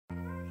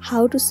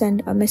How to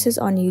send a message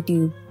on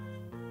YouTube.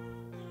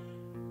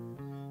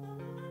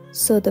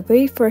 So the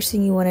very first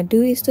thing you want to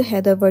do is to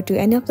head over to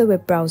any of the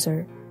web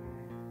browser.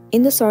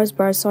 In the search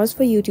bar, search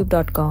for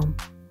youtube.com.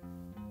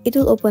 It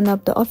will open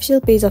up the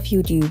official page of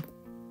YouTube.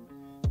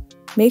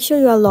 Make sure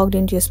you are logged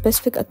into your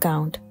specific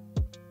account.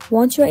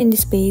 Once you are in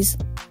this page,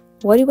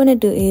 what you want to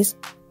do is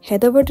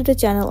head over to the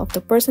channel of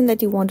the person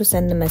that you want to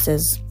send the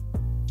message.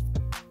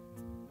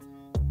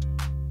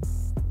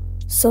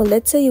 So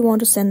let's say you want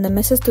to send the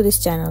message to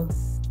this channel.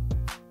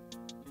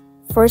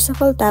 First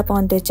of all, tap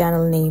on their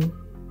channel name.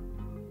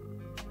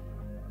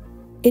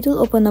 It will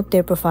open up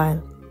their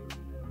profile.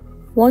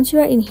 Once you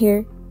are in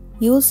here,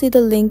 you will see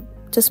the link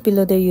just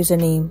below their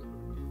username.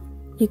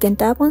 You can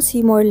tap on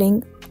see more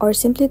link or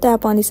simply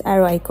tap on this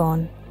arrow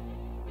icon.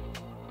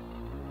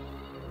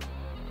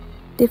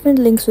 Different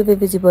links will be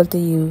visible to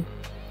you.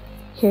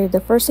 Here,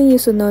 the first thing you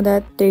should know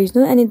that there is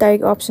no any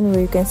direct option where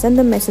you can send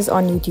the message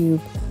on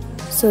YouTube.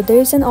 So there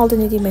is an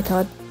alternative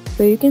method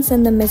where you can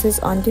send the message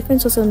on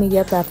different social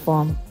media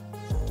platforms.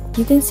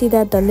 You can see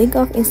that the link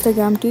of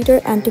Instagram, Twitter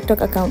and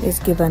TikTok account is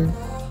given.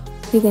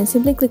 You can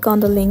simply click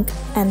on the link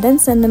and then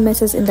send the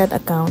message in that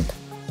account.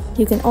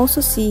 You can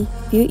also see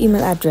view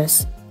email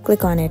address.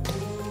 Click on it.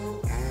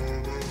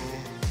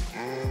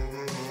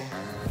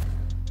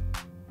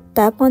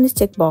 Tap on this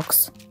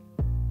checkbox.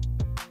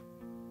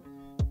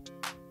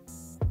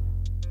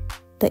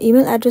 The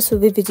email address will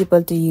be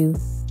visible to you.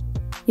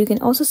 You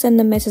can also send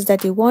the message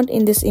that you want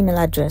in this email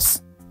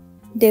address.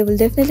 They will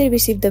definitely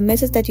receive the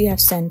message that you have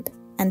sent,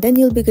 and then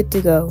you'll be good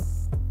to go.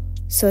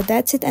 So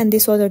that's it, and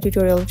this was our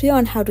tutorial video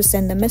on how to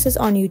send the message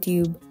on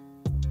YouTube.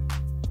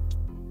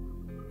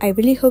 I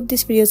really hope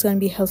this video is going to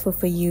be helpful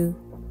for you.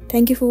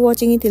 Thank you for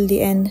watching it till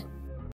the end.